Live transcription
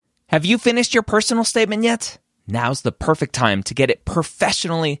Have you finished your personal statement yet? Now's the perfect time to get it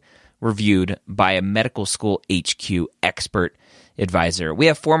professionally reviewed by a medical school HQ expert advisor. We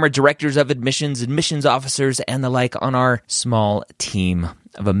have former directors of admissions, admissions officers, and the like on our small team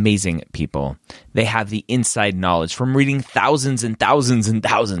of amazing people. They have the inside knowledge from reading thousands and thousands and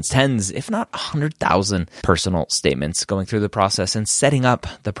thousands, tens, if not 100,000 personal statements, going through the process and setting up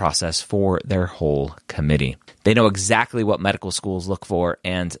the process for their whole committee. They know exactly what medical schools look for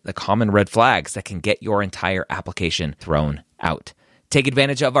and the common red flags that can get your entire application thrown out. Take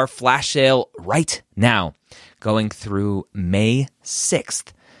advantage of our flash sale right now, going through May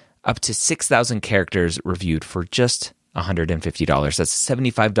 6th, up to 6,000 characters reviewed for just $150. That's a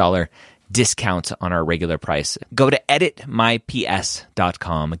 $75 discount on our regular price. Go to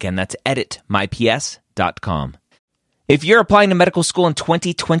editmyps.com. Again, that's editmyps.com. If you're applying to medical school in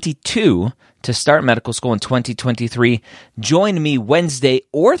 2022 to start medical school in 2023, join me Wednesday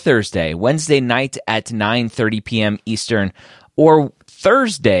or Thursday, Wednesday night at 9:30 p.m. Eastern, or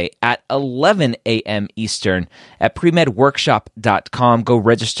Thursday at 11 a.m. Eastern at premedworkshop.com. Go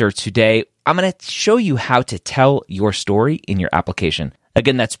register today. I'm going to show you how to tell your story in your application.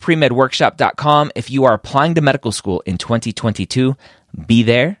 Again, that's premedworkshop.com. If you are applying to medical school in 2022, be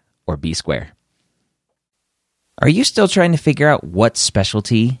there or be square. Are you still trying to figure out what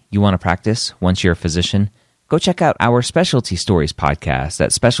specialty you want to practice once you're a physician? Go check out our Specialty Stories podcast at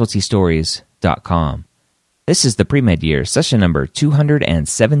specialtystories.com. This is the Pre-Med Year, session number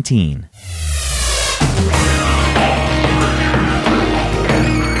 217.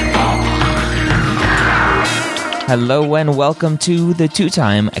 Hello and welcome to the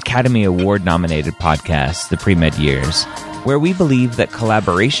two-time Academy Award-nominated podcast, The Pre-Med Years, where we believe that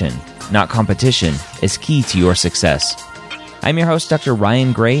collaboration, not competition, is key to your success. I'm your host, Dr.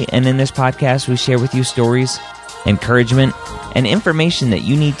 Ryan Gray, and in this podcast, we share with you stories, encouragement, and information that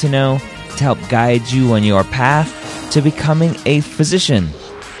you need to know to help guide you on your path to becoming a physician.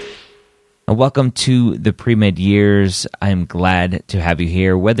 And welcome to the Pre-Med Years. I'm glad to have you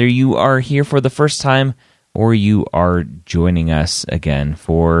here, whether you are here for the first time or you are joining us again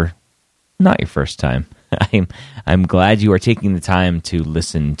for not your first time. I'm glad you are taking the time to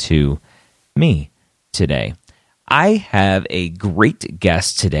listen to me today. I have a great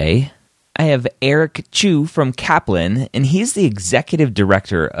guest today. I have Eric Chu from Kaplan, and he's the executive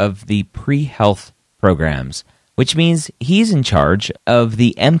director of the pre-health programs, which means he's in charge of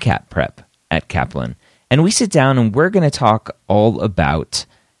the MCAT prep at Kaplan. And we sit down and we're going to talk all about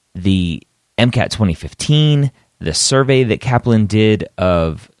the MCAT 2015, the survey that Kaplan did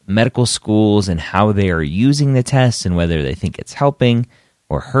of medical schools and how they are using the test and whether they think it's helping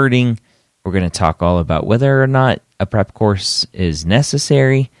or hurting. We're going to talk all about whether or not a prep course is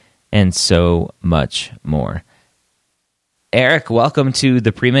necessary and so much more. Eric, welcome to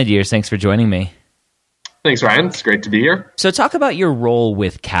the Pre-Med Years. Thanks for joining me. Thanks, Ryan. It's great to be here. So talk about your role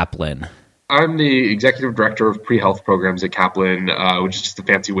with Kaplan. I'm the executive director of pre-health programs at Kaplan, which is just a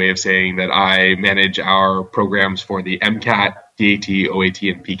fancy way of saying that I manage our programs for the MCAT, DAT, OAT,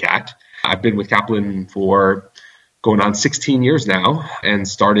 and PCAT. I've been with Kaplan for going on 16 years now and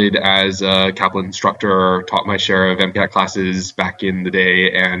started as a Kaplan instructor, taught my share of MCAT classes back in the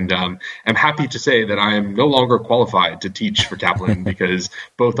day, and I'm happy to say that I am no longer qualified to teach for Kaplan because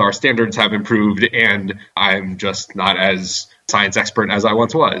both our standards have improved and I'm just not as science expert as I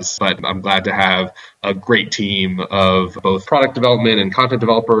once was. But I'm glad to have a great team of both product development and content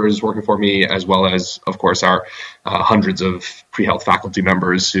developers working for me, as well as, of course, our hundreds of pre-health faculty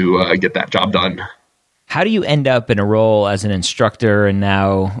members who get that job done. How do you end up in a role as an instructor and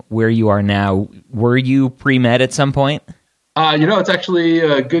now where you are now? Were you pre-med at some point? It's actually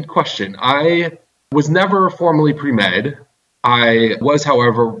a good question. I was never formally pre-med. I was,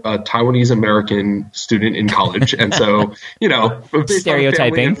 however, a Taiwanese-American student in college. And so, based on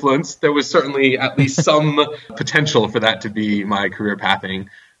family influence, there was certainly at least some potential for that to be my career pathing.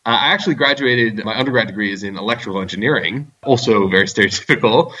 I actually graduated, my undergrad degree is in electrical engineering, also very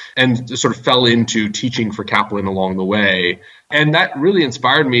stereotypical, and sort of fell into teaching for Kaplan along the way. And that really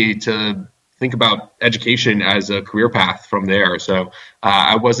inspired me to think about education as a career path from there. So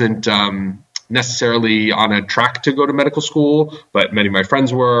I wasn't necessarily on a track to go to medical school, but many of my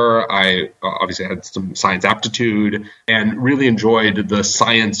friends were. I obviously had some science aptitude and really enjoyed the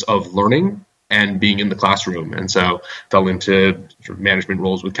science of learning and being in the classroom. And so fell into sort of management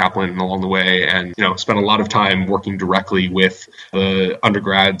roles with Kaplan along the way, and spent a lot of time working directly with the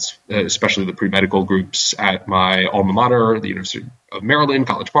undergrads, especially the pre-medical groups at my alma mater, the University of Maryland,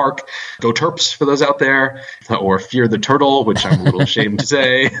 College Park. Go Terps for those out there, or Fear the Turtle, which I'm a little ashamed to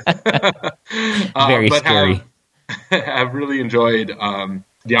say. Very scary. I've really enjoyed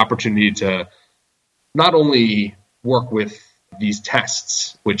the opportunity to not only work with these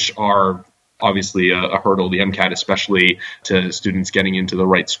tests, which are obviously a hurdle, the MCAT, especially to students getting into the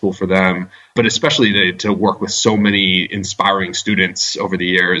right school for them, but especially to work with so many inspiring students over the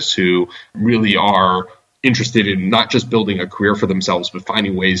years who really are interested in not just building a career for themselves, but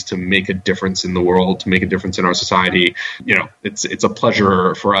finding ways to make a difference in the world, to make a difference in our society. It's a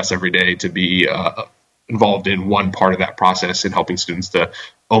pleasure for us every day to be involved in one part of that process in helping students to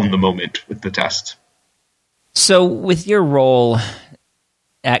own the moment with the test. So with your role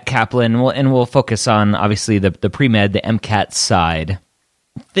at Kaplan, and we'll focus on, obviously, the pre-med, the MCAT side,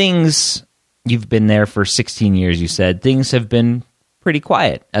 you've been there for 16 years, you said, things have been pretty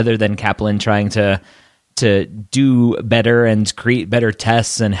quiet, other than Kaplan trying to do better and create better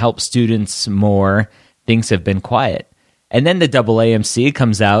tests and help students more. Things have been quiet. And then the AAMC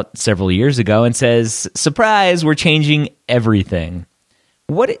comes out several years ago and says, surprise, we're changing everything.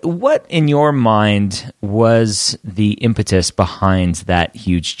 What in your mind was the impetus behind that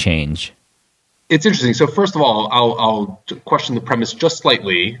huge change? It's interesting. So first of all, I'll question the premise just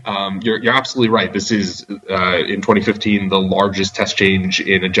slightly. You're absolutely right. This is, in 2015, the largest test change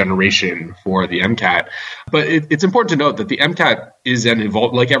in a generation for the MCAT. But it's important to note that the MCAT is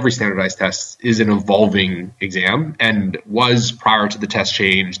like every standardized test, is an evolving exam, and was prior to the test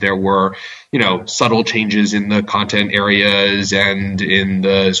change. There were, subtle changes in the content areas and in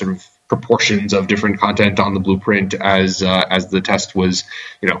the sort of proportions of different content on the blueprint as the test was,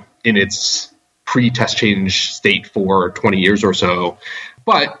 in its pre-test change state for 20 years or so.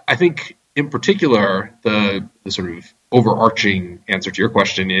 But I think in particular, the sort of overarching answer to your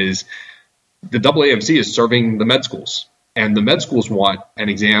question is the AAMC is serving the med schools. And the med schools want an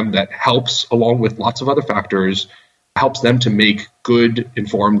exam that helps, along with lots of other factors, helps them to make good,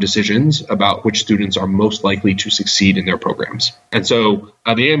 informed decisions about which students are most likely to succeed in their programs. And so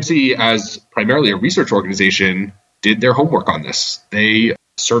the AMC, as primarily a research organization, did their homework on this. They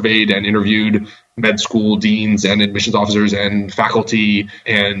surveyed and interviewed med school deans and admissions officers and faculty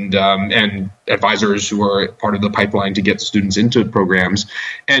and advisors who are part of the pipeline to get students into programs,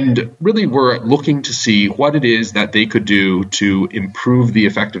 and really were looking to see what it is that they could do to improve the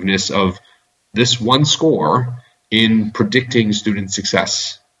effectiveness of this one score in predicting student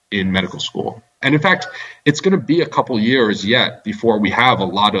success in medical school. And in fact, it's going to be a couple years yet before we have a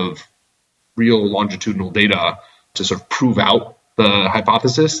lot of real longitudinal data to sort of prove out the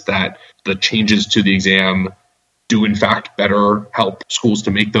hypothesis that the changes to the exam do in fact better help schools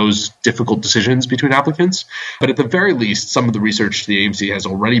to make those difficult decisions between applicants. But at the very least, some of the research the AMC has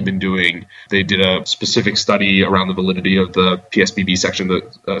already been doing, they did a specific study around the validity of the PSBB section,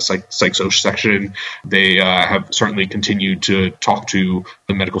 the psych-soc section. They have certainly continued to talk to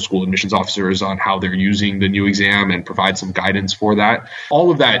the medical school admissions officers on how they're using the new exam and provide some guidance for that. All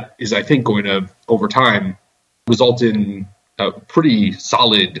of that is, I think, going to, over time, result in a pretty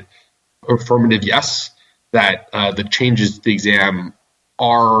solid affirmative yes, that the changes to the exam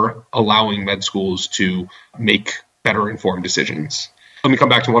are allowing med schools to make better informed decisions. Let me come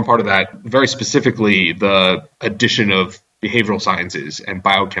back to one part of that. Very specifically, the addition of behavioral sciences and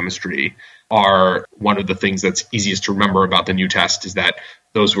biochemistry are one of the things that's easiest to remember about the new test, is that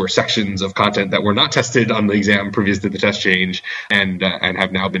those were sections of content that were not tested on the exam previous to the test change and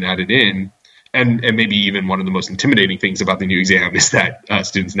have now been added in. And maybe even one of the most intimidating things about the new exam is that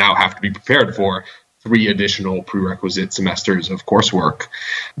students now have to be prepared for 3 additional prerequisite semesters of coursework.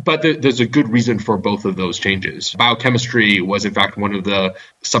 But there's a good reason for both of those changes. Biochemistry was, in fact, one of the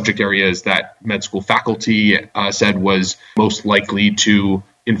subject areas that med school faculty said was most likely to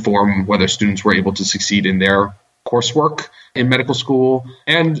inform whether students were able to succeed in their coursework in medical school.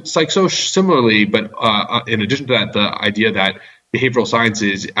 And psych-soc similarly, but in addition to that, the idea that behavioral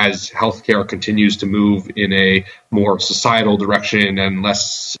sciences, as healthcare continues to move in a more societal direction and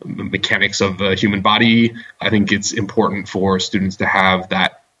less mechanics of the human body, I think it's important for students to have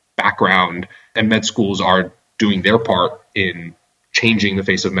that background. And med schools are doing their part in changing the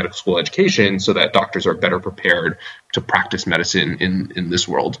face of medical school education so that doctors are better prepared to practice medicine in this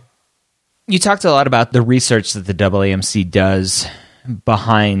world. You talked a lot about the research that the AAMC does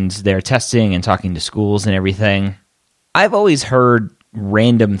behind their testing and talking to schools and everything. I've always heard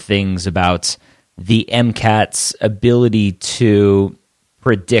random things about the MCAT's ability to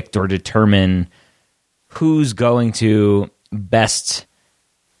predict or determine who's going to best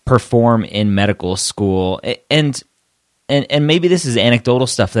perform in medical school. And maybe this is anecdotal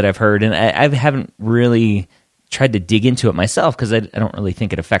stuff that I've heard, and I haven't really tried to dig into it myself because I don't really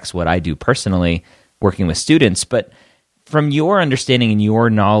think it affects what I do personally working with students. But from your understanding and your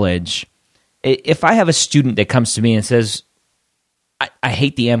knowledge, if I have a student that comes to me and says, I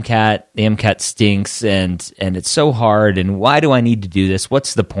hate the MCAT. The MCAT stinks, and it's so hard. And why do I need to do this?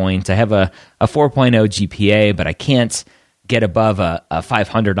 What's the point? I have a 4.0 GPA, but I can't get above a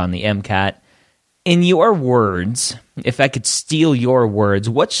 500 on the MCAT. In your words, if I could steal your words,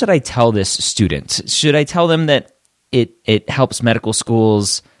 what should I tell this student? Should I tell them that it helps medical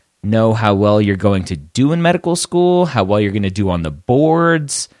schools know how well you're going to do in medical school, how well you're going to do on the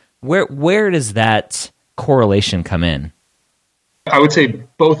boards? Where does that correlation come in? I would say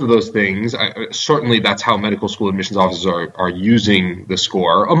both of those things. Certainly, that's how medical school admissions officers are using the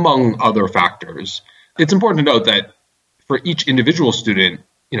score, among other factors. It's important to note that for each individual student,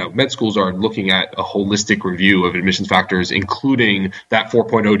 med schools are looking at a holistic review of admissions factors, including that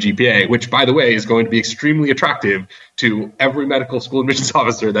 4.0 GPA, which, by the way, is going to be extremely attractive to every medical school admissions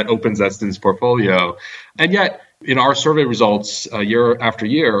officer that opens that student's portfolio. And yet, in our survey results, year after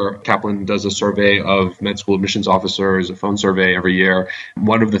year, Kaplan does a survey of med school admissions officers, a phone survey every year.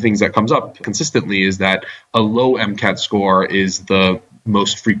 One of the things that comes up consistently is that a low MCAT score is the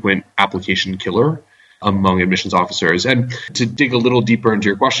most frequent application killer among admissions officers. And to dig a little deeper into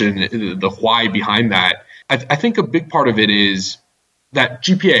your question, the why behind that, I think a big part of it is that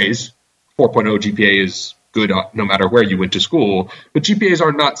GPAs, 4.0 GPA is good no matter where you went to school, but GPAs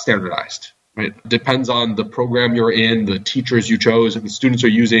are not standardized. Right. Depends on the program you're in, the teachers you chose, and the students are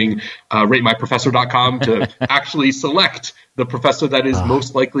using ratemyprofessor.com to actually select the professor that is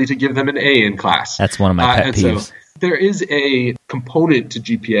most likely to give them an A in class. That's one of my pet peeves. So there is a component to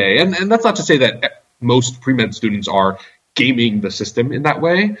GPA, and that's not to say that most pre-med students are gaming the system in that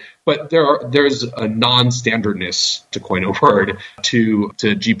way, but there's a non-standardness, to coin a word, to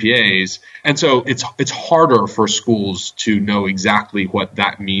GPAs. And so it's harder for schools to know exactly what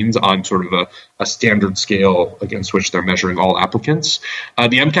that means on sort of a standard scale against which they're measuring all applicants.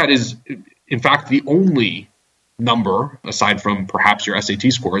 The MCAT is, in fact, the only number, aside from perhaps your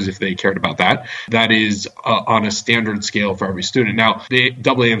SAT scores, if they cared about that is on a standard scale for every student. Now, the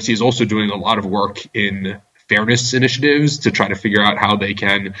AAMC is also doing a lot of work in fairness initiatives to try to figure out how they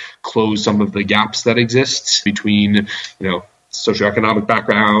can close some of the gaps that exist between, socioeconomic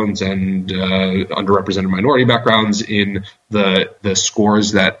backgrounds and underrepresented minority backgrounds in the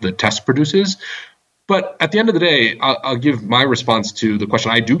scores that the test produces. But at the end of the day, I'll give my response to the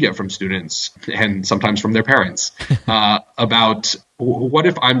question I do get from students and sometimes from their parents about what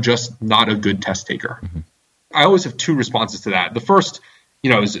if I'm just not a good test taker? Mm-hmm. I always have two responses to that. The first,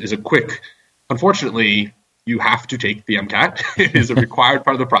 is a quick, unfortunately, you have to take the MCAT. It is a required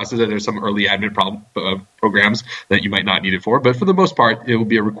part of the process. There's some early admit programs that you might not need it for, but for the most part, it will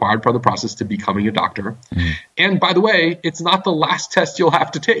be a required part of the process to becoming a doctor. Mm-hmm. And by the way, it's not the last test you'll have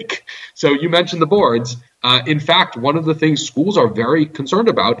to take. So you mentioned the boards. In fact, one of the things schools are very concerned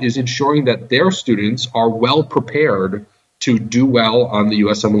about is ensuring that their students are well prepared to do well on the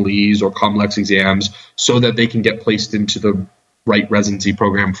USMLEs or COMLEX exams so that they can get placed into the right residency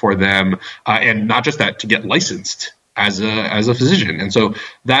program for them, and not just that, to get licensed as a physician. And so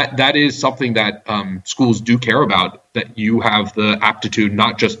that is something that schools do care about, that you have the aptitude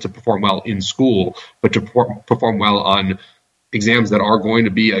not just to perform well in school, but to perform well on exams that are going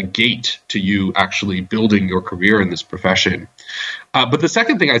to be a gate to you actually building your career in this profession. But the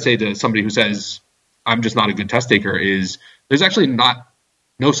second thing I'd say to somebody who says, I'm just not a good test taker, is there's actually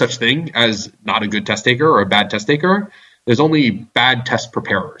no such thing as not a good test taker or a bad test taker. There's only bad test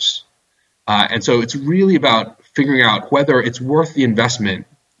preparers. And so it's really about figuring out whether it's worth the investment.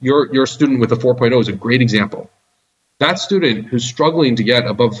 Your student with a 4.0 is a great example. That student who's struggling to get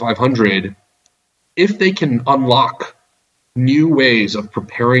above 500, if they can unlock new ways of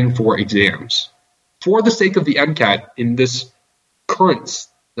preparing for exams for the sake of the MCAT in this current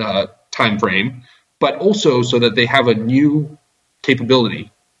time frame, but also so that they have a new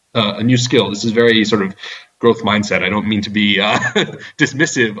capability, a new skill. This is very sort of growth mindset. I don't mean to be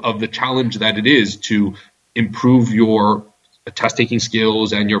dismissive of the challenge that it is to improve your test-taking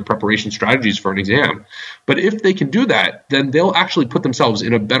skills and your preparation strategies for an exam. But if they can do that, then they'll actually put themselves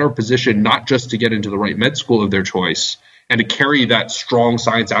in a better position, not just to get into the right med school of their choice and to carry that strong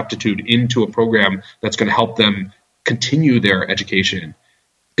science aptitude into a program that's going to help them continue their education.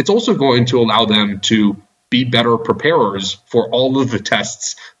 It's also going to allow them to be better preparers for all of the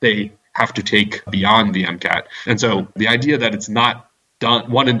tests they have to take beyond the MCAT. And so the idea that it's not done,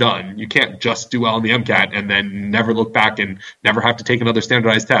 one and done, you can't just do well on the MCAT and then never look back and never have to take another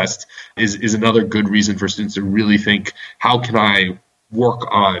standardized test is another good reason for students to really think, how can I work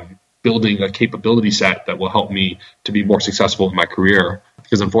on building a capability set that will help me to be more successful in my career?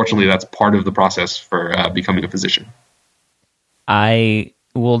 Because unfortunately, that's part of the process for becoming a physician. I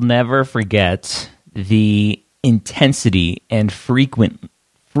will never forget the intensity and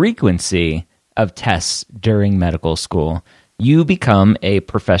frequency of tests during medical school, you become a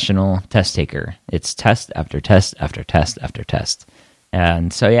professional test taker. It's test after test after test after test.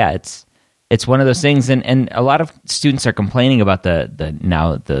 And so, yeah, it's one of those things. And a lot of students are complaining about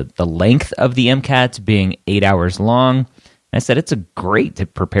the length of the MCAT being 8 hours long. And I said,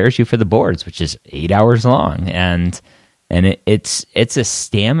 it prepares you for the boards, which is 8 hours long. And it's a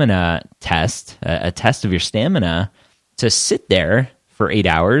stamina test, a test of your stamina to sit there for 8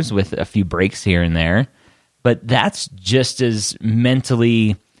 hours with a few breaks here and there. But that's just as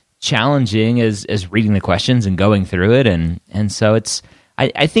mentally challenging as reading the questions and going through it. And so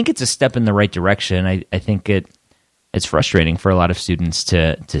I think it's a step in the right direction. I think it's frustrating for a lot of students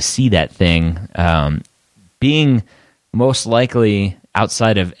to see that thing being most likely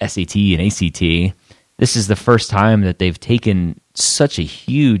outside of SAT and ACT. This is the first time that they've taken such a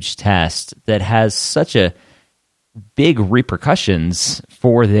huge test that has such a big repercussions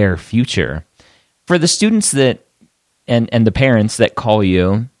for their future. For the students that and the parents that call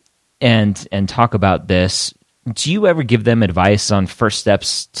you and talk about this, do you ever give them advice on first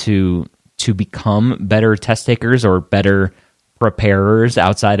steps to become better test takers or better preparers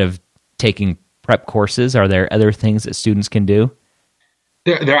outside of taking prep courses? Are there other things that students can do?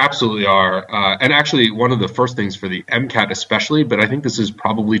 There absolutely are. And actually, one of the first things for the MCAT especially, but I think this is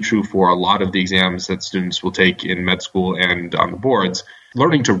probably true for a lot of the exams that students will take in med school and on the boards,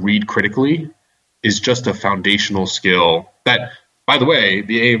 learning to read critically is just a foundational skill that, by the way,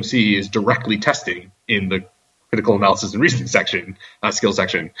 the AMC is directly testing in the critical analysis and reasoning section, skill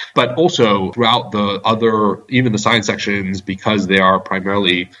section, but also throughout the other, even the science sections, because they are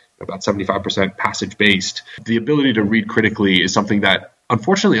primarily about 75% passage-based. The ability to read critically is something that,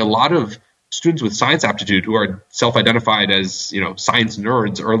 unfortunately, a lot of students with science aptitude who are self-identified as, science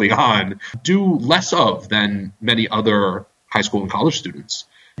nerds early on do less of than many other high school and college students.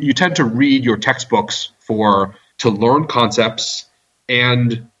 You tend to read your textbooks to learn concepts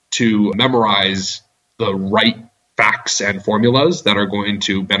and to memorize the right facts and formulas that are going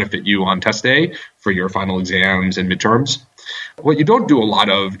to benefit you on test day for your final exams and midterms. What you don't do a lot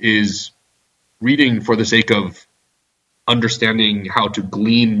of is reading for the sake of understanding how to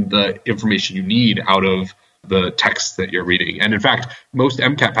glean the information you need out of the text that you're reading. And in fact, most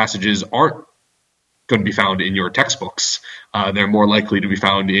MCAT passages aren't going to be found in your textbooks. They're more likely to be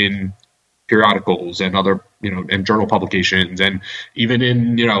found in periodicals and other, and journal publications, and even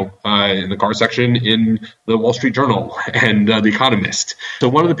in the car section in the Wall Street Journal and The Economist. So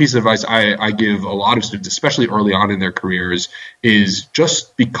one of the pieces of advice I give a lot of students, especially early on in their careers, is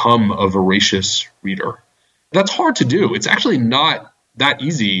just become a voracious reader. That's hard to do. It's actually not that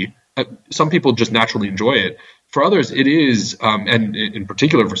easy. Some people just naturally enjoy it. For others, it is, and in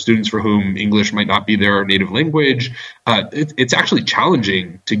particular for students for whom English might not be their native language, it's actually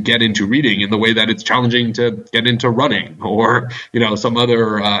challenging to get into reading in the way that it's challenging to get into running or, some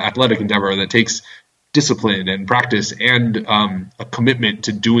other athletic endeavor that takes discipline and practice and a commitment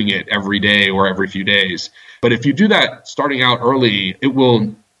to doing it every day or every few days. But if you do that starting out early, it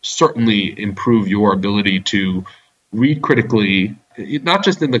will certainly improve your ability to read critically, not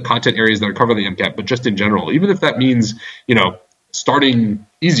just in the content areas that are covered in the MCAT, but just in general, even if that means, starting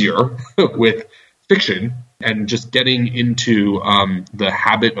easier with fiction and just getting into the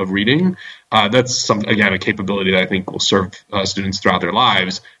habit of reading. That's a capability that I think will serve students throughout their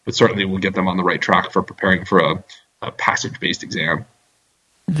lives, but certainly will get them on the right track for preparing for a passage-based exam.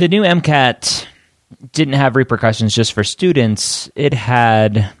 The new MCAT didn't have repercussions just for students. It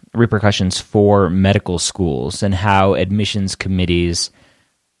had repercussions for medical schools and how admissions committees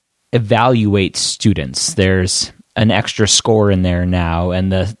evaluate students. There's an extra score in there now,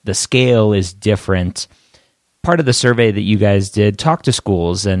 and the scale is different. Part of the survey that you guys did, talk to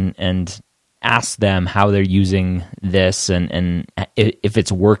schools and ask them how they're using this and if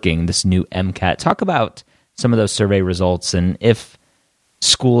it's working, this new MCAT. Talk about some of those survey results and if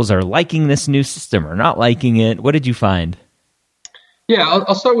schools are liking this new system or not liking it. What did you find? Yeah,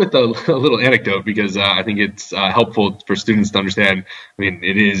 I'll start with a little anecdote because I think it's helpful for students to understand. I mean,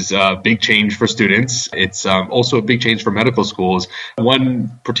 it is a big change for students. It's also a big change for medical schools.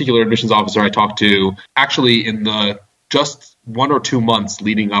 One particular admissions officer I talked to actually in the just 1 or 2 months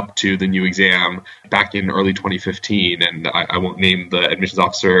leading up to the new exam back in early 2015, and I won't name the admissions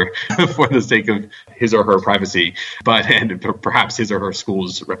officer for the sake of his or her privacy, and perhaps his or her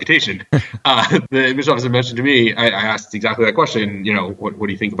school's reputation. The admissions officer mentioned to me, I asked exactly that question, what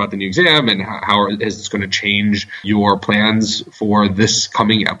do you think about the new exam and how is this going to change your plans for this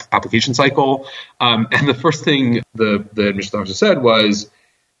coming application cycle? And the first thing the admissions officer said was,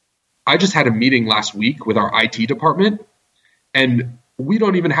 I just had a meeting last week with our IT department, and we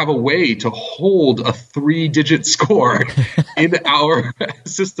don't even have a way to hold a 3-digit score in our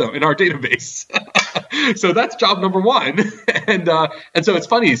system, in our database. So that's job number one. And so it's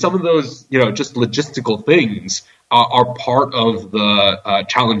funny, some of those, just logistical things are part of the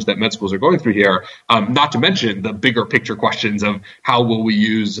challenge that med schools are going through here, not to mention the bigger picture questions of how will we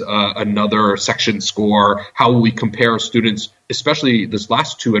use another section score, how will we compare students, especially this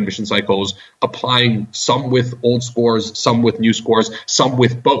last 2 admission cycles, applying some with old scores, some with new scores, some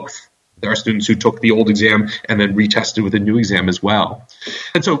with both. There are students who took the old exam and then retested with a new exam as well.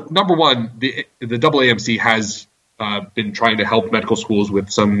 And so, number one, the AAMC has been trying to help medical schools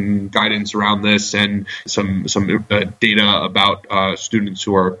with some guidance around this and some data about students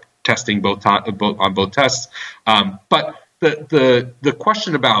who are testing on both tests. But the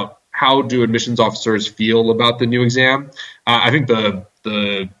question about how do admissions officers feel about the new exam, I think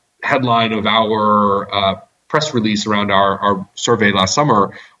the headline of our press release around our survey last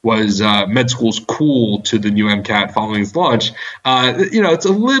summer was med schools cool to the new MCAT following its launch. It's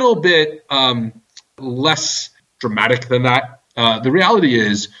a little bit less dramatic than that. The reality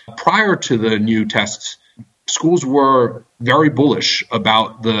is, prior to the new tests, schools were very bullish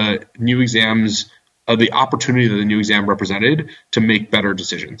about the new exams, the opportunity that the new exam represented to make better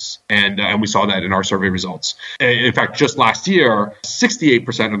decisions. And we saw that in our survey results. In fact, just last year,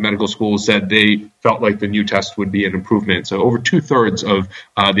 68% of medical schools said they felt like the new test would be an improvement. So over 2/3 of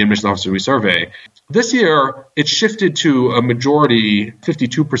the admission officers we survey. This year, it shifted to a majority,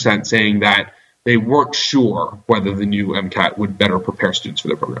 52%, saying that they weren't sure whether the new MCAT would better prepare students for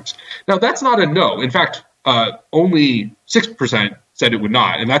their programs. Now, that's not a no. In fact, only 6% said it would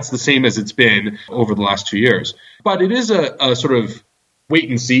not, and that's the same as it's been over the last 2 years. But it is a sort of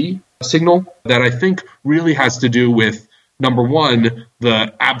wait-and-see signal that I think really has to do with, number one,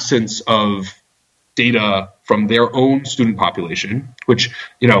 the absence of data from their own student population, which,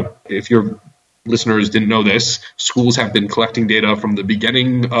 if you're listeners didn't know this, schools have been collecting data from the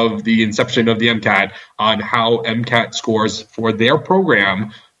beginning of the inception of the MCAT on how MCAT scores for their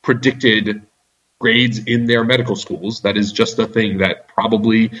program predicted grades in their medical schools. That is just a thing that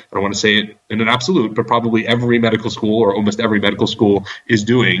probably, I don't want to say it in an absolute, but probably every medical school or almost every medical school is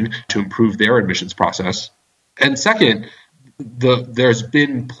doing to improve their admissions process. And second, there's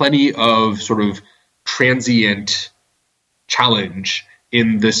been plenty of sort of transient challenge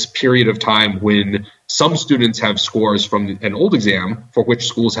in this period of time when some students have scores from an old exam for which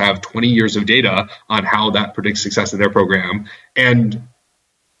schools have 20 years of data on how that predicts success in their program. And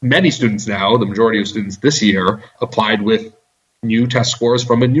many students now, the majority of students this year, applied with new test scores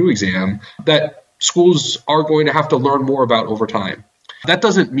from a new exam that schools are going to have to learn more about over time. That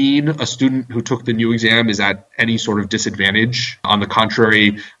doesn't mean a student who took the new exam is at any sort of disadvantage. On the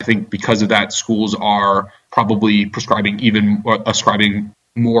contrary, I think because of that, schools are probably ascribing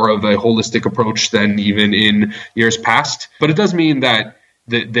more of a holistic approach than even in years past. But it does mean that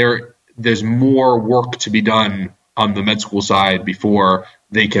there's more work to be done on the med school side before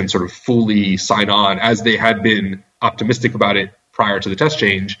they can sort of fully sign on, as they had been optimistic about it prior to the test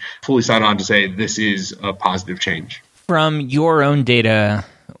change, fully sign on to say this is a positive change. From your own data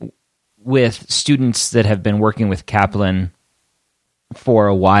with students that have been working with Kaplan for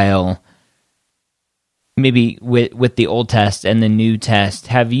a while, maybe with the old test and the new test,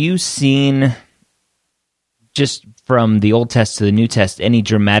 have you seen, just from the old test to the new test, any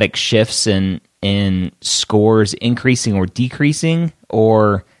dramatic shifts in scores increasing or decreasing?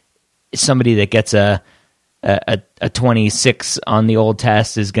 Or somebody that gets a 26 on the old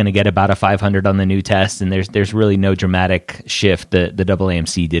test is going to get about a 500 on the new test, and there's really no dramatic shift. The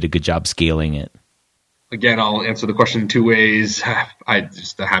AAMC did a good job scaling it. Again, I'll answer the question 2 ways.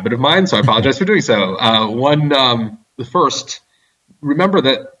 Just a habit of mine, so I apologize for doing so. The first, remember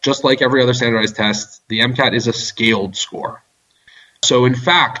that just like every other standardized test, the MCAT is a scaled score. So in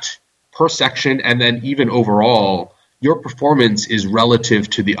fact, per section and then even overall, your performance is relative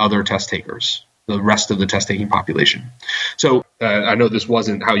to the other test takers, the rest of the test-taking population. So I know this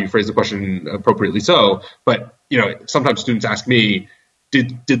wasn't how you phrased the question appropriately so, but sometimes students ask me,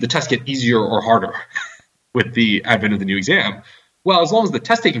 did the test get easier or harder with the advent of the new exam? Well, as long as the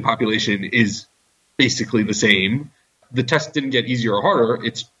test-taking population is basically the same, the test didn't get easier or harder.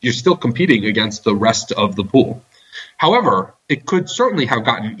 You're still competing against the rest of the pool. However, it could certainly have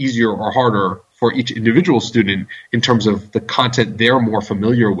gotten easier or harder for each individual student in terms of the content they're more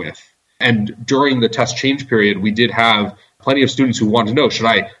familiar with. And during the test change period, we did have plenty of students who wanted to know, should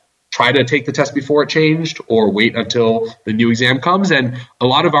I try to take the test before it changed or wait until the new exam comes? And a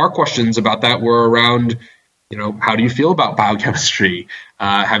lot of our questions about that were around, how do you feel about biochemistry?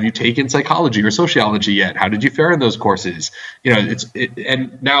 Have you taken psychology or sociology yet? How did you fare in those courses?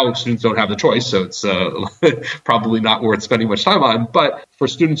 And now students don't have the choice, so it's probably not worth spending much time on. But for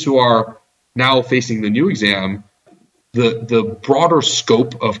students who are now facing the new exam, the broader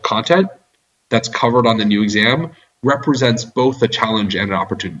scope of content that's covered on the new exam represents both a challenge and an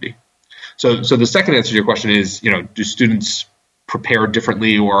opportunity. So the second answer to your question is, do students prepare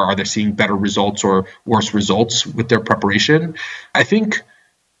differently, or are they seeing better results or worse results with their preparation? I think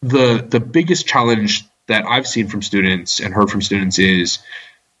the biggest challenge that I've seen from students and heard from students is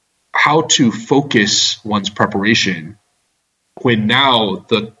how to focus one's preparation when now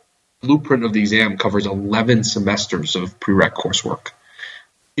the blueprint of the exam covers 11 semesters of prereq coursework.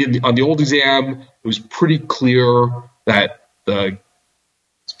 On the old exam, it was pretty clear that the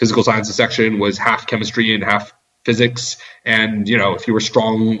physical sciences section was half chemistry and half physics. And, if you were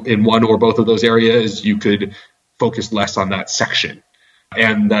strong in one or both of those areas, you could focus less on that section.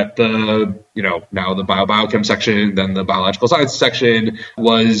 And that now the biochem section, then the biological science section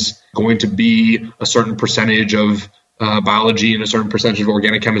was going to be a certain percentage of biology and a certain percentage of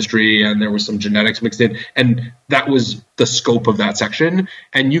organic chemistry, and there was some genetics mixed in. And that was the scope of that section.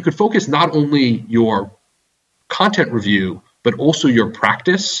 And you could focus not only your content review, but also your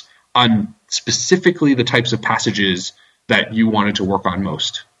practice on specifically the types of passages that you wanted to work on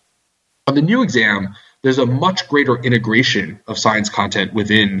most. On the new exam, there's a much greater integration of science content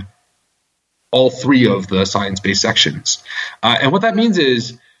within all three of the science-based sections. And what that means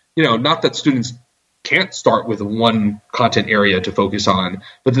is, not that students can't start with one content area to focus on,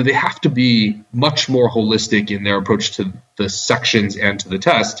 but that they have to be much more holistic in their approach to the sections and to the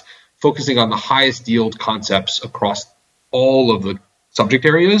test, focusing on the highest yield concepts across all of the subject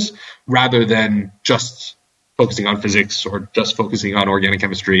areas, rather than just focusing on physics or just focusing on organic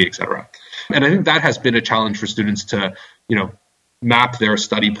chemistry, et cetera. And I think that has been a challenge for students to, map their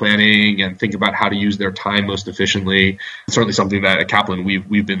study planning and think about how to use their time most efficiently. It's certainly something that at Kaplan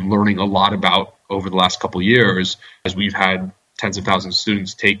we've been learning a lot about over the last couple of years, as we've had tens of thousands of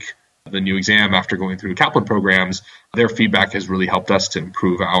students take the new exam after going through Kaplan programs. Their feedback has really helped us to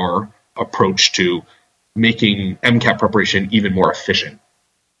improve our approach to making MCAT preparation even more efficient.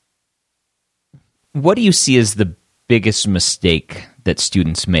 What do you see as the biggest mistake that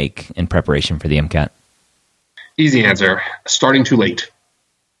students make in preparation for the MCAT? Easy answer: starting too late.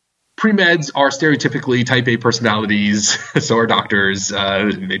 Pre-meds are stereotypically type A personalities, so are doctors.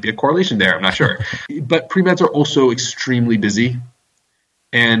 Maybe a correlation there, I'm not sure. But pre-meds are also extremely busy,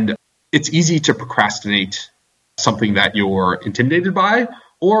 and it's easy to procrastinate something that you're intimidated by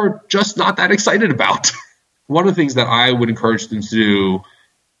or just not that excited about. One of the things that I would encourage students to do,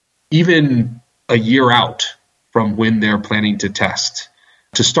 even a year out from when they're planning to test,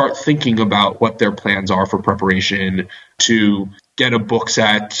 to start thinking about what their plans are for preparation, to get a book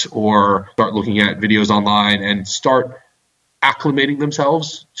set or start looking at videos online and start acclimating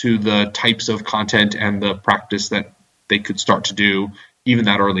themselves to the types of content and the practice that they could start to do even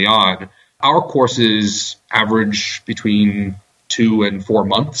that early on. Our courses average between 2 and 4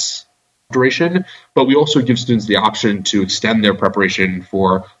 months duration, but we also give students the option to extend their preparation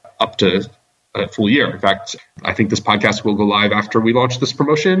for up to a full year. In fact, I think this podcast will go live after we launch this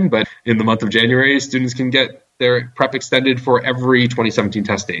promotion, but in the month of January, students can get their prep extended for every 2017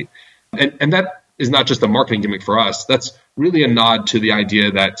 test date. And that is not just a marketing gimmick for us. That's really a nod to the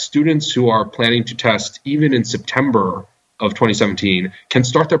idea that students who are planning to test even in September of 2017 can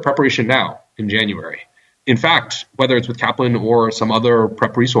start their preparation now in January. In fact, whether it's with Kaplan or some other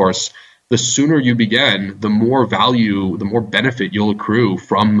prep resource, the sooner you begin, the more value, the more benefit you'll accrue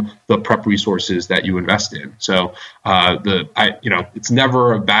from the prep resources that you invest in. So, it's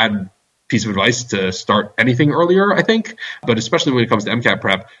never a bad piece of advice to start anything earlier, I think, but especially when it comes to MCAT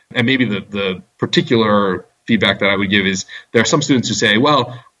prep. And maybe the particular feedback that I would give is there are some students who say,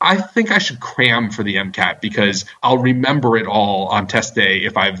 well, I think I should cram for the MCAT because I'll remember it all on test day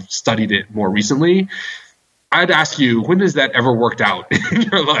if I've studied it more recently. I'd ask you, when has that ever worked out in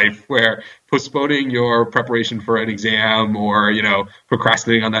your life where postponing your preparation for an exam or,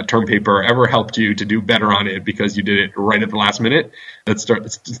 procrastinating on that term paper ever helped you to do better on it because you did it right at the last minute? It's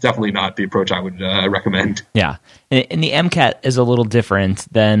definitely not the approach I would recommend. Yeah. And the MCAT is a little different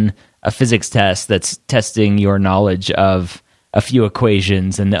than a physics test that's testing your knowledge of a few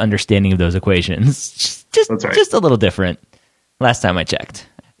equations and the understanding of those equations. Just a little different last time I checked.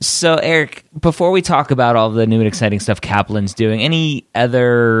 So, Eric, before we talk about all the new and exciting stuff Kaplan's doing, any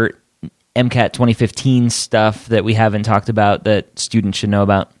other MCAT 2015 stuff that we haven't talked about that students should know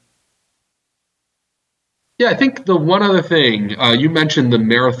about? Yeah, I think the one other thing, you mentioned the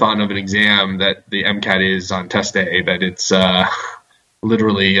marathon of an exam that the MCAT is on test day, that it's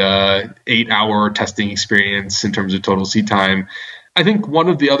literally 8-hour testing experience in terms of total seat time. I think one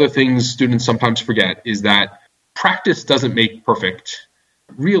of the other things students sometimes forget is that practice doesn't make perfect.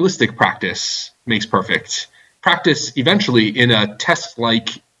 Realistic practice makes perfect. Practice eventually in a test-like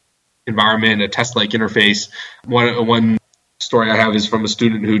environment, a test-like interface. One story I have is from a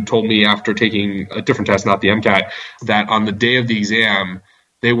student who told me after taking a different test, not the MCAT, that on the day of the exam,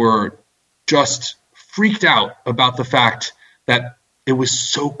 they were just freaked out about the fact that it was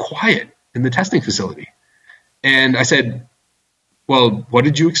so quiet in the testing facility. And I said, well, what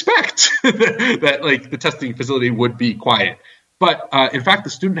did you expect? That like the testing facility would be quiet. But in fact,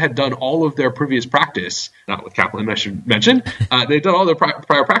 the student had done all of their previous practice, not with Kaplan, I should mention, they'd done all their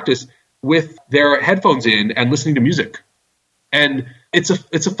prior practice with their headphones in and listening to music. And it's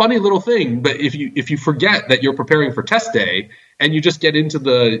a funny little thing, but if you forget that you're preparing for test day and you just get into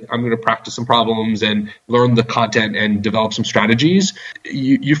I'm going to practice some problems and learn the content and develop some strategies,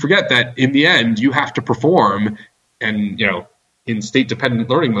 you forget that in the end you have to perform. And in state-dependent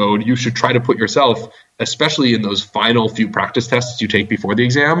learning mode, you should try to put yourself, especially in those final few practice tests you take before the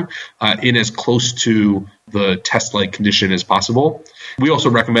exam, in as close to the test-like condition as possible. We also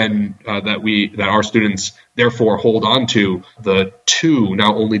recommend that our students therefore hold on to the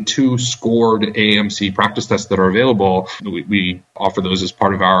only two scored AAMC practice tests that are available. We offer those as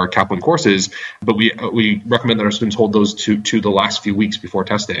part of our Kaplan courses, but we recommend that our students hold those to the last few weeks before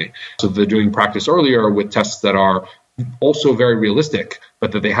test day. So they're doing practice earlier with tests that are also very realistic,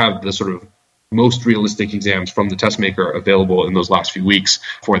 but that they have the sort of most realistic exams from the test maker available in those last few weeks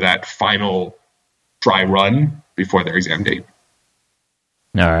for that final dry run before their exam date.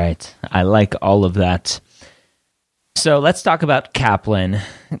 All right. I like all of that. So let's talk about Kaplan.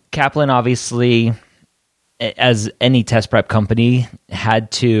 Kaplan, obviously, as any test prep company, had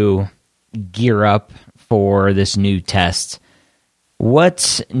to gear up for this new test.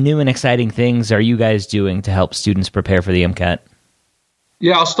 What new and exciting things are you guys doing to help students prepare for the MCAT?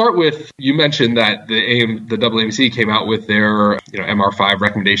 Yeah, I'll start with, you mentioned that the AAMC came out with their MR5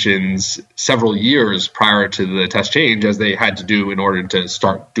 recommendations several years prior to the test change, as they had to do in order to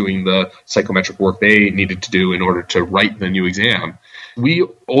start doing the psychometric work they needed to do in order to write the new exam. We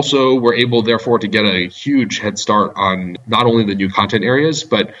also were able, therefore, to get a huge head start on not only the new content areas,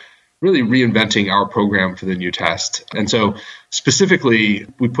 but really reinventing our program for the new test. And so specifically,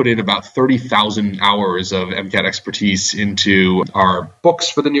 we put in about 30,000 hours of MCAT expertise into our books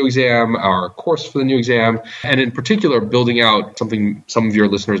for the new exam, our course for the new exam, and in particular, building out something some of your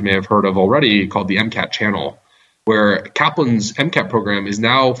listeners may have heard of already called the MCAT channel, where Kaplan's MCAT program is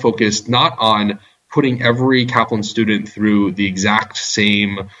now focused not on putting every Kaplan student through the exact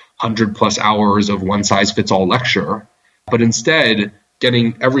same 100 plus hours of one-size-fits-all lecture, but instead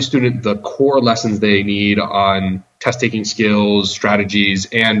getting every student the core lessons they need on test-taking skills, strategies,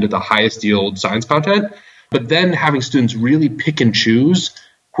 and the highest yield science content, but then having students really pick and choose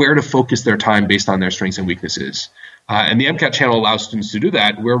where to focus their time based on their strengths and weaknesses. And the MCAT channel allows students to do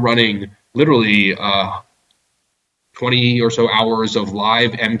that. We're running literally 20 or so hours of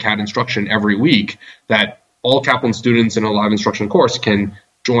live MCAT instruction every week that all Kaplan students in a live instruction course can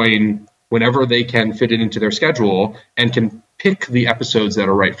join whenever they can fit it into their schedule and can pick the episodes that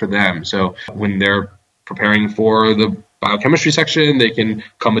are right for them. So when they're preparing for the biochemistry section, they can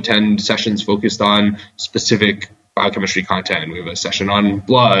come attend sessions focused on specific biochemistry content. We have a session on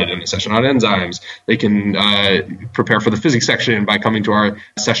blood and a session on enzymes. They can prepare for the physics section by coming to our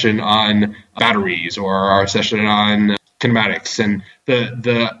session on batteries or our session on kinematics. And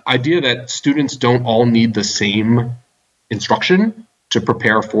the idea that students don't all need the same instruction to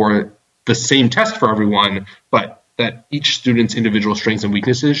prepare for the same test for everyone, but that each student's individual strengths and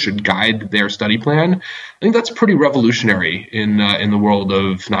weaknesses should guide their study plan. I think that's pretty revolutionary in the world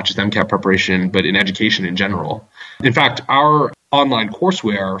of not just MCAT preparation, but in education in general. In fact, our online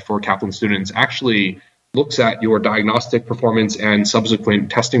courseware for Kaplan students actually looks at your diagnostic performance and subsequent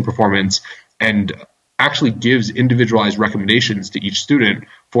testing performance and actually gives individualized recommendations to each student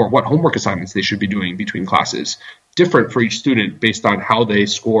for what homework assignments they should be doing between classes, different for each student based on how they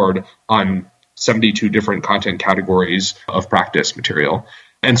scored on 72 different content categories of practice material.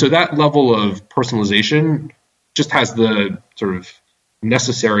 And so that level of personalization just has the sort of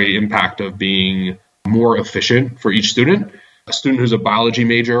necessary impact of being more efficient for each student. A student who's a biology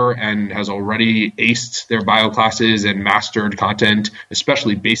major and has already aced their bio classes and mastered content,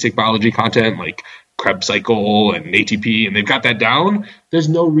 especially basic biology content like Krebs cycle and ATP, and they've got that down, there's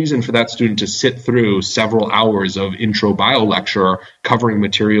no reason for that student to sit through several hours of intro bio lecture covering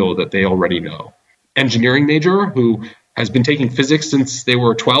material that they already know. engineering major who has been taking physics since they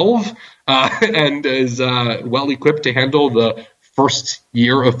were 12 and is well equipped to handle the first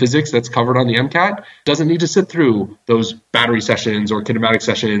year of physics that's covered on the MCAT, doesn't need to sit through those battery sessions or kinematic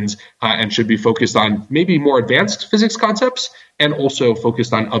sessions and should be focused on maybe more advanced physics concepts and also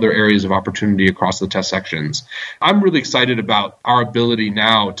focused on other areas of opportunity across the test sections. I'm really excited about our ability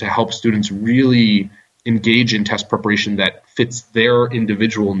now to help students really engage in test preparation that fits their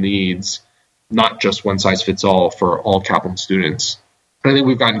individual needs, not just one size fits all for all Kaplan students. And I think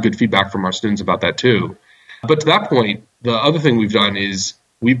we've gotten good feedback from our students about that too. But to that point, the other thing we've done is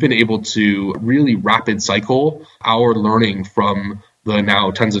we've been able to really rapid cycle our learning from the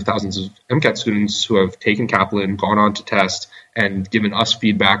now tens of thousands of MCAT students who have taken Kaplan, gone on to test, and given us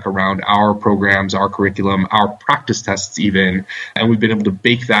feedback around our programs, our curriculum, our practice tests even, and we've been able to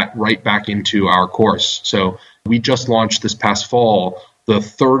bake that right back into our course. So we just launched this past fall the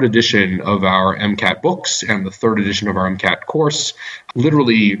third edition of our MCAT books and the third edition of our MCAT course,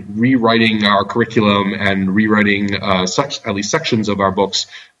 literally rewriting our curriculum and rewriting at least sections of our books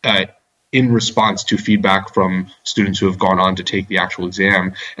in response to feedback from students who have gone on to take the actual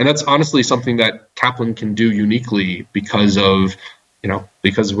exam. And that's honestly something that Kaplan can do uniquely because we're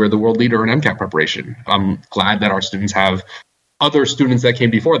the world leader in MCAT preparation. I'm glad that our students have other students that came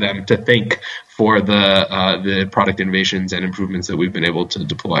before them to thank for the product innovations and improvements that we've been able to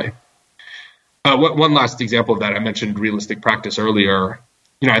deploy. One last example of that, I mentioned realistic practice earlier.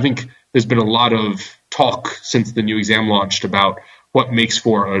 I think there's been a lot of talk since the new exam launched about what makes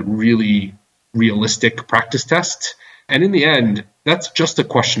for a really realistic practice test. And in the end, that's just a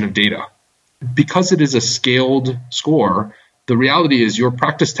question of data. Because it is a scaled score, the reality is your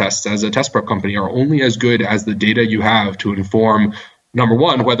practice tests as a test prep company are only as good as the data you have to inform, number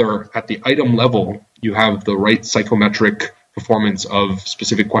one, whether at the item level you have the right psychometric performance of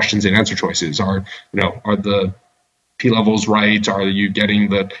specific questions and answer choices. Are the P levels right? Are you getting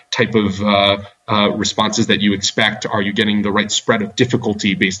the type of responses that you expect? Are you getting the right spread of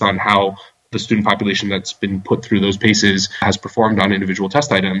difficulty based on how the student population that's been put through those paces has performed on individual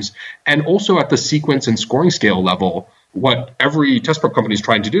test items? And also at the sequence and scoring scale level, what every test prep company is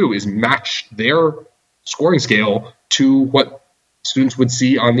trying to do is match their scoring scale to what students would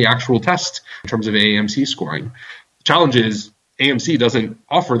see on the actual test in terms of AAMC scoring. The challenge is AAMC doesn't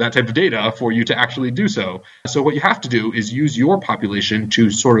offer that type of data for you to actually do so. So what you have to do is use your population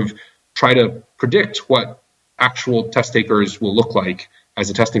to sort of try to predict what actual test takers will look like as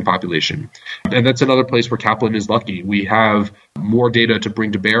a testing population. And that's another place where Kaplan is lucky. We have more data to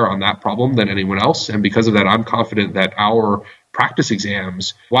bring to bear on that problem than anyone else. And because of that, I'm confident that our practice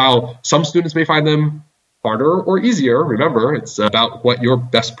exams, while some students may find them harder or easier, remember, it's about what you're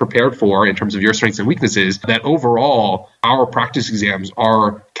best prepared for in terms of your strengths and weaknesses, that overall, our practice exams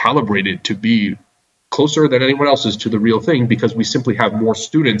are calibrated to be closer than anyone else's to the real thing because we simply have more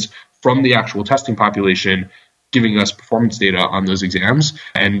students from the actual testing population giving us performance data on those exams.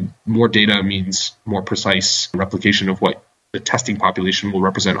 And more data means more precise replication of what the testing population will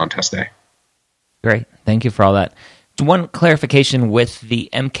represent on test day. Great. Thank you for all that. One clarification with the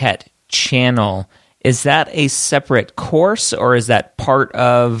MCAT channel. Is that a separate course or is that part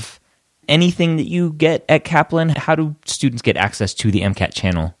of anything that you get at Kaplan? How do students get access to the MCAT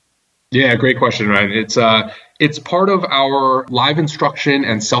channel? Yeah, great question, Ryan. It's part of our live instruction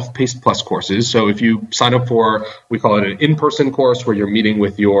and self-paced plus courses. So if you sign up for, we call it an in-person course where you're meeting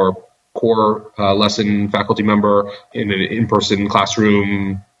with your core lesson faculty member in an in-person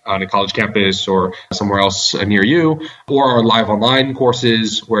classroom on a college campus or somewhere else near you, or our live online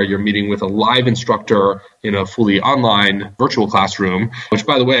courses where you're meeting with a live instructor in a fully online virtual classroom, which,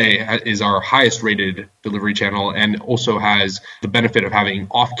 by the way, is our highest rated delivery channel and also has the benefit of having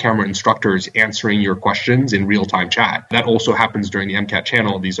off-camera instructors answering your questions in real-time chat. That also happens during the MCAT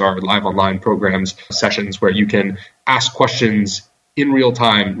channel. These are live online programs, sessions where you can ask questions in real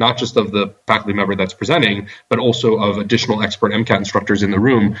time, not just of the faculty member that's presenting, but also of additional expert MCAT instructors in the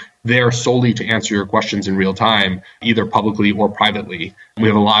room there solely to answer your questions in real time, either publicly or privately. We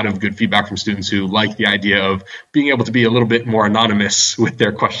have a lot of good feedback from students who like the idea of being able to be a little bit more anonymous with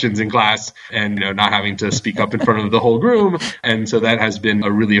their questions in class and not having to speak up in front of the whole room. And so that has been a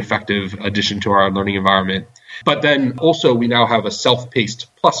really effective addition to our learning environment. But then also we now have a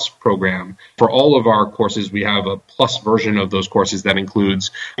self-paced plus program. For all of our courses, we have a plus version of those courses that includes,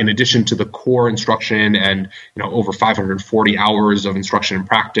 in addition to the core instruction and over 540 hours of instruction and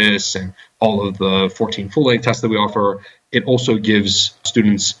practice and all of the 14 full-length tests that we offer, it also gives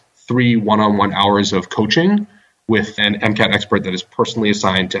students 3 one-on-one hours of coaching with an MCAT expert that is personally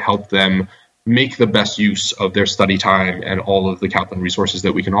assigned to help them make the best use of their study time and all of the Kaplan resources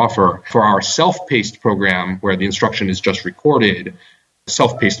that we can offer. For our self-paced program, where the instruction is just recorded, the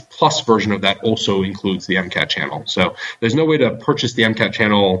self-paced plus version of that also includes the MCAT channel. So there's no way to purchase the MCAT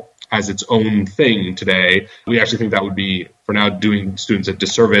channel as its own thing today. We actually think that would be, for now, doing students a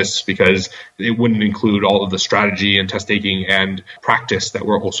disservice, because it wouldn't include all of the strategy and test taking and practice that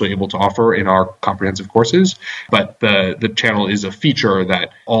we're also able to offer in our comprehensive courses. But the channel is a feature that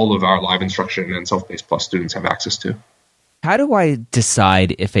all of our live instruction and self-paced plus students have access to. How do I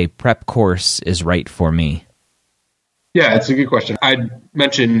decide if a prep course is right for me? Yeah, it's a good question. I'd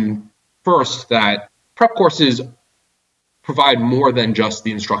mention first that prep courses provide more than just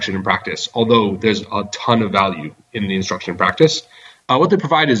the instruction and practice, although there's a ton of value in the instruction and practice. What they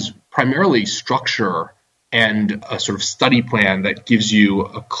provide is primarily structure and a sort of study plan that gives you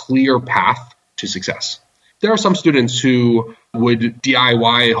a clear path to success. There are some students who would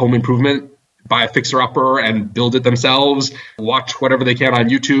DIY home improvement, buy a fixer-upper and build it themselves, watch whatever they can on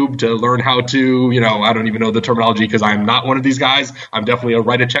YouTube to learn how to, I don't even know the terminology because I'm not one of these guys. I'm definitely a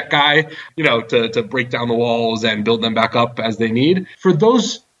write-a-check guy, to break down the walls and build them back up as they need. For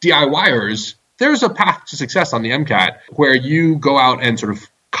those DIYers, there's a path to success on the MCAT where you go out and sort of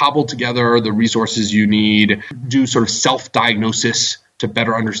cobble together the resources you need, do sort of self-diagnosis to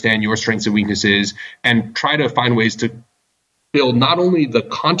better understand your strengths and weaknesses, and try to find ways to build not only the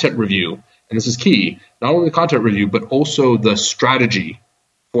content review, and this is key, not only the content review, but also the strategy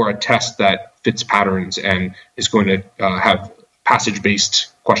for a test that fits patterns and is going to have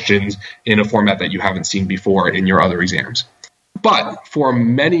passage-based questions in a format that you haven't seen before in your other exams. But for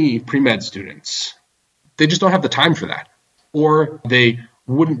many pre-med students, they just don't have the time for that. Or they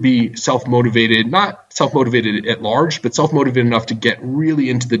wouldn't be self-motivated, not self-motivated at large, but self-motivated enough to get really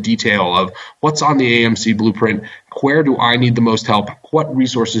into the detail of what's on the AMC blueprint, where do I need the most help, what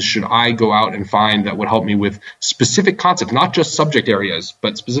resources should I go out and find that would help me with specific concepts, not just subject areas,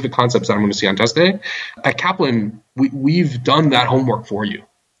 but specific concepts that I'm going to see on test day. At Kaplan, we've done that homework for you.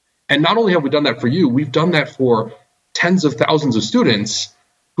 And not only have we done that for you, we've done that for tens of thousands of students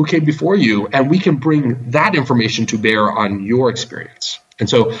who came before you, and we can bring that information to bear on your experience. And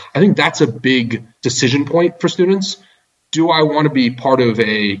so I think that's a big decision point for students. Do I want to be part of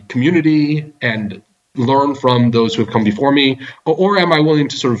a community and learn from those who have come before me? Or am I willing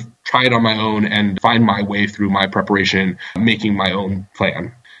to sort of try it on my own and find my way through my preparation, making my own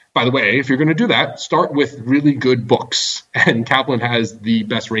plan? By the way, if you're going to do that, start with really good books. And Kaplan has the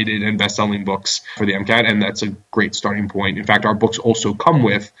best rated and best selling books for the MCAT, and that's a great starting point. In fact, our books also come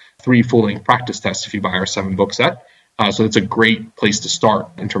with 3 full-length practice tests if you buy our 7-book set. So it's a great place to start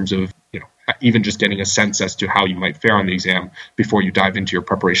in terms of, even just getting a sense as to how you might fare on the exam before you dive into your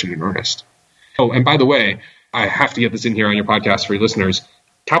preparation in earnest. Oh, and by the way, I have to get this in here on your podcast for your listeners.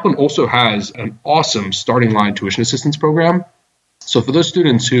 Kaplan also has an awesome starting line tuition assistance program. So for those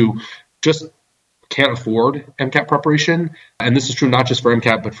students who just can't afford MCAT preparation, and this is true not just for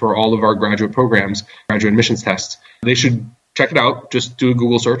MCAT, but for all of our graduate programs, graduate admissions tests, they should check it out. Just do a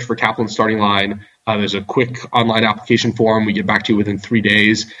Google search for Kaplan Starting Line. There's a quick online application form. We get back to you within 3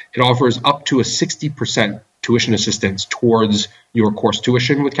 days. It offers up to a 60% tuition assistance towards your course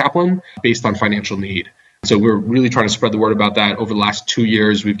tuition with Kaplan based on financial need. So we're really trying to spread the word about that. Over the last 2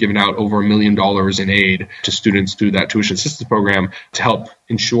 years, we've given out over $1 million in aid to students through that tuition assistance program to help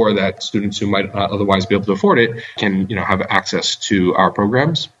ensure that students who might not otherwise be able to afford it can, have access to our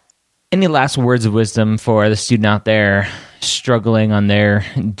programs. Any last words of wisdom for the student out there struggling on their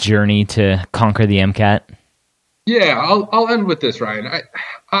journey to conquer the MCAT? Yeah, I'll end with this, Ryan.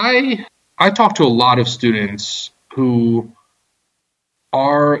 I talk to a lot of students who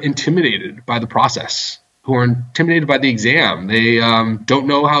are intimidated by the process, who are intimidated by the exam. They don't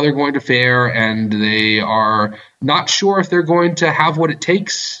know how they're going to fare, and they are not sure if they're going to have what it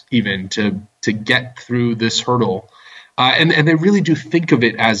takes even to get through this hurdle. And they really do think of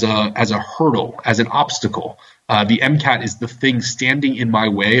it as a hurdle, as an obstacle. The MCAT is the thing standing in my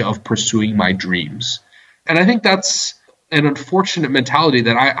way of pursuing my dreams. And I think that's an unfortunate mentality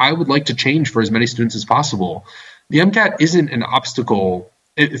that I would like to change for as many students as possible. The MCAT isn't an obstacle.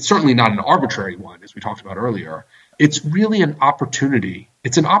 It's certainly not an arbitrary one, as we talked about earlier. It's really an opportunity.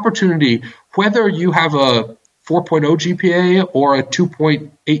 It's an opportunity whether you have a 4.0 GPA or a 2.8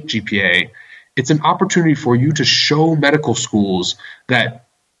 GPA. It's an opportunity for you to show medical schools that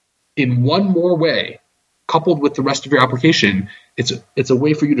in one more way, coupled with the rest of your application, it's a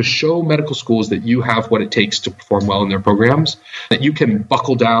way for you to show medical schools that you have what it takes to perform well in their programs, that you can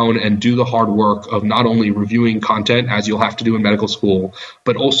buckle down and do the hard work of not only reviewing content, as you'll have to do in medical school,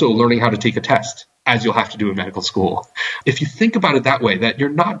 but also learning how to take a test, as you'll have to do in medical school. If you think about it that way, that you're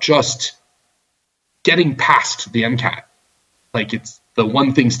not just getting past the MCAT, like it's the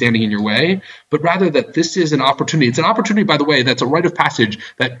one thing standing in your way, but rather that this is an opportunity. It's an opportunity, by the way, that's a rite of passage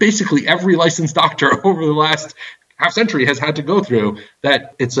that basically every licensed doctor over the last half century has had to go through,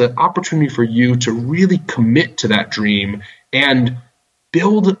 that it's an opportunity for you to really commit to that dream and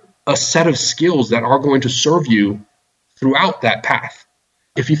build a set of skills that are going to serve you throughout that path.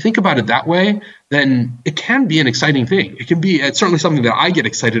 If you think about it that way, then it can be an exciting thing. It's certainly something that I get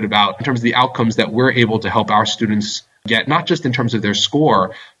excited about in terms of the outcomes that we're able to help our students get, not just in terms of their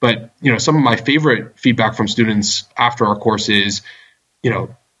score, but, some of my favorite feedback from students after our course is,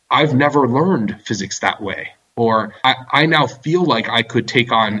 I've never learned physics that way, or I now feel like I could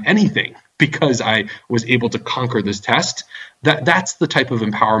take on anything because I was able to conquer this test. That's the type of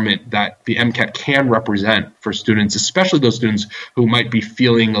empowerment that the MCAT can represent for students, especially those students who might be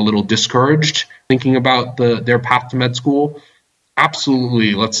feeling a little discouraged thinking about their path to med school.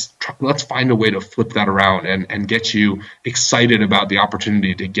 Absolutely, let's find a way to flip that around and get you excited about the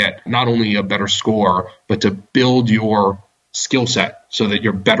opportunity to get not only a better score, but to build your skill set so that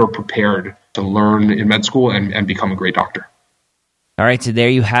you're better prepared to learn in med school and become a great doctor. All right, so there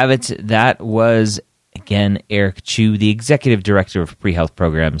you have it. That was, again, Eric Chu, the Executive Director of Pre-Health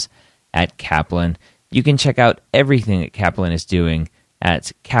Programs at Kaplan. You can check out everything that Kaplan is doing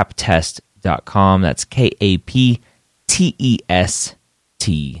at captest.com. That's KAPTEST.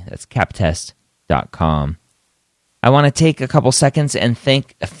 That's captest.com. I want to take a couple seconds and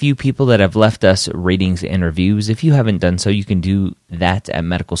thank a few people that have left us ratings and reviews. If you haven't done so, you can do that at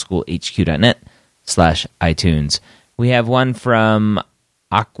medicalschoolhq.net/iTunes. We have one from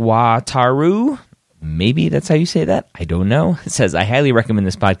Aquataru. Maybe that's how you say that. I don't know. It says, I highly recommend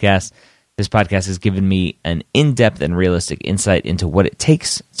this podcast. This podcast has given me an in-depth and realistic insight into what it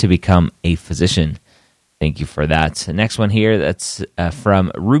takes to become a physician. Thank you for that. The next one here, that's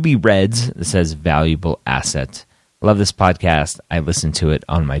from Ruby Reds. That says, valuable asset. Love this podcast. I listen to it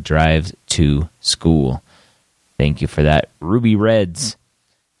on my drives to school. Thank you for that, Ruby Reds.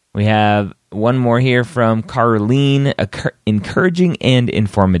 We have one more here from Carlene, encouraging and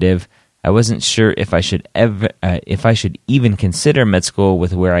informative. I wasn't sure if I should even consider med school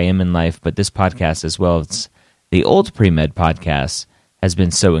with where I am in life, but this podcast, as well as the old pre-med podcast, has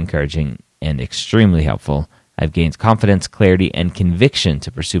been so encouraging and extremely helpful. I've gained confidence, clarity, and conviction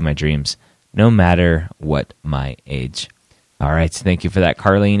to pursue my dreams, no matter what my age. All right, so thank you for that,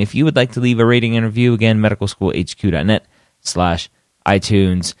 Carlene. If you would like to leave a rating and review, again,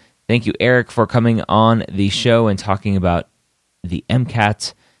 medicalschoolhq.net/iTunes. Thank you, Eric, for coming on the show and talking about the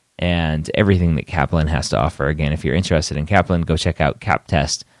MCAT and everything that Kaplan has to offer. Again, if you're interested in Kaplan, go check out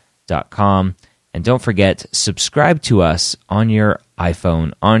captest.com. And don't forget, subscribe to us on your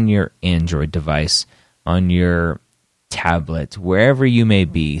iPhone, on your Android device, on your tablet, wherever you may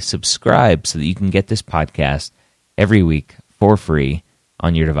be. Subscribe so that you can get this podcast every week for free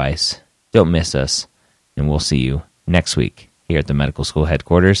on your device. Don't miss us, and we'll see you next week here at the Medical School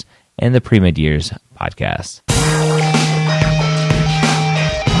Headquarters and the Pre-Med Years podcast.